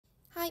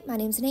Hi, my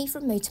name's Annie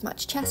from Motor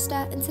Match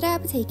Chester, and today I'll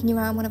be taking you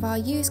around one of our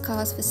used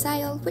cars for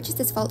sale, which is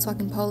this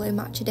Volkswagen Polo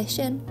Match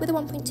Edition with a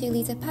 1.2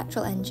 litre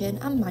petrol engine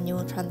and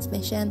manual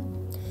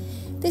transmission.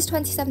 This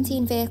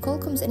 2017 vehicle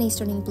comes in a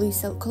stunning blue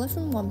silk colour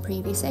from one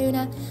previous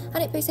owner,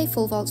 and it boasts a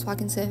full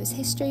Volkswagen service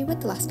history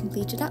with the last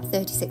completed at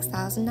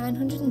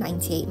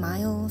 36,998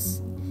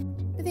 miles.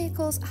 The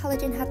vehicle's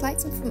halogen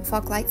headlights and front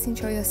fog lights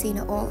ensure you're seen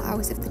at all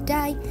hours of the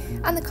day,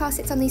 and the car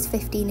sits on these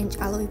 15-inch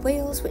alloy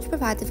wheels which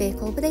provide the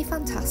vehicle with a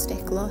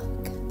fantastic look.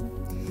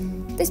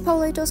 This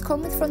Polo does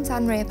come with front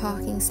and rear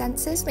parking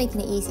sensors,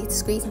 making it easy to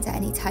squeeze into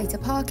any tighter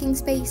parking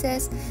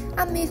spaces.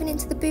 And moving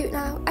into the boot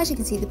now, as you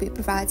can see, the boot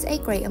provides a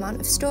great amount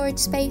of storage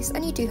space,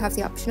 and you do have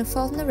the option of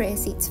folding the rear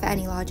seats for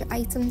any larger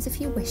items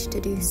if you wish to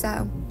do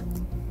so.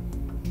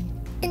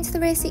 Into the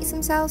rear seats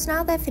themselves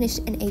now, they're finished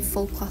in a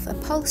full cloth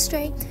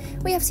upholstery.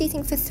 We have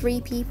seating for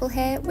 3 people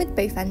here, with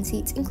both end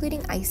seats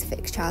including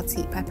ISOFIX child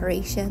seat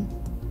preparation.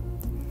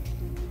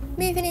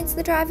 Moving into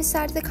the driver's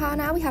side of the car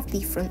now, we have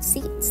the front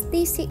seats.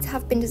 These seats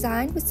have been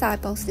designed with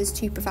side bolsters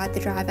to provide the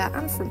driver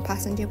and front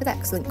passenger with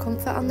excellent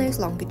comfort on those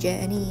longer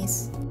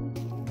journeys.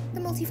 The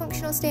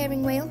multifunctional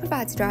steering wheel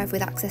provides the driver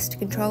with access to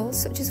controls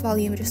such as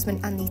volume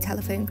adjustment and the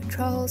telephone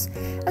controls,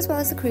 as well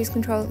as the cruise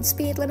control and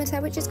speed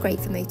limiter, which is great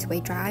for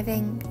motorway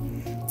driving.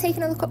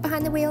 Taking a look up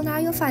behind the wheel now,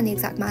 you'll find the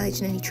exact mileage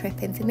and any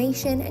trip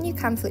information, and you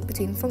can flick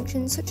between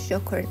functions such as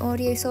your current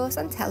audio source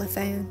and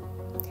telephone.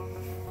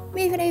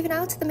 Moving over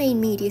now to the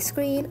main media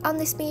screen. On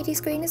this media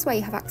screen is where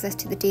you have access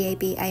to the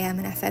DAB, AM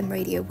and FM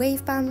radio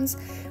wave bands,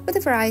 with a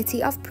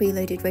variety of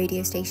preloaded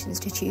radio stations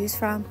to choose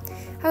from.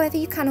 However,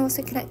 you can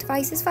also connect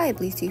devices via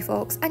Bluetooth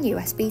aux and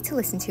USB to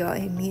listen to your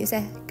own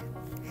music.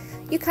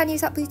 You can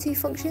use that Bluetooth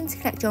function to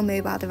connect your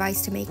mobile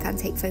device to make and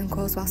take phone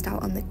calls whilst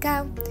out on the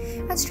go,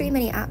 and stream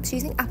any apps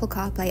using Apple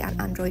Carplay and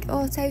Android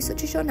Auto,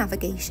 such as your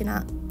navigation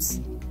apps.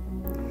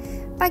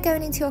 By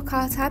going into your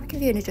car tab, you can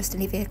view and adjust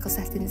any vehicle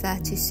settings there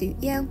to suit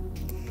you,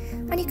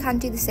 and you can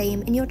do the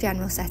same in your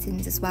general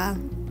settings as well.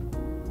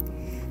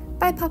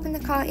 By popping the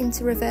car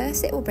into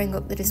reverse, it will bring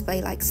up the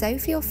display like so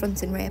for your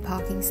front and rear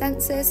parking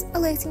sensors,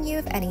 alerting you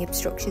of any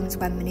obstructions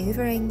when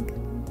manoeuvring.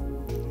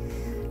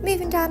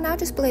 Moving down now,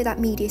 just below that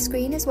media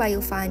screen is where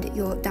you'll find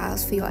your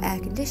dials for your air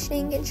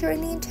conditioning,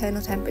 ensuring the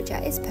internal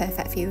temperature is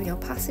perfect for you and your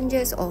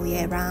passengers all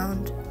year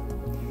round.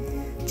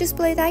 Just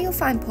below there you'll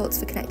find ports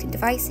for connecting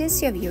devices,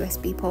 so you have a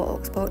USB port,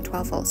 aux port and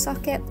 12-volt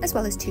socket, as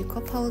well as 2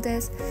 cup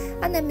holders.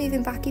 And then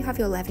moving back you have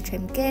your leather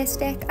trimmed gear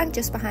stick, and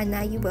just behind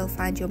there you will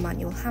find your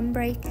manual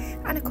handbrake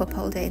and a cup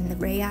holder in the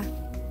rear.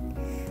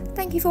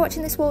 Thank you for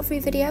watching this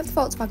walkthrough video of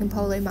the Volkswagen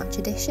Polo Match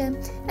Edition,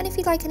 and if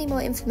you'd like any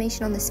more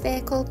information on this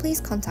vehicle,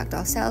 please contact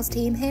our sales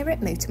team here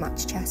at Motor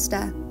Match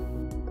Chester.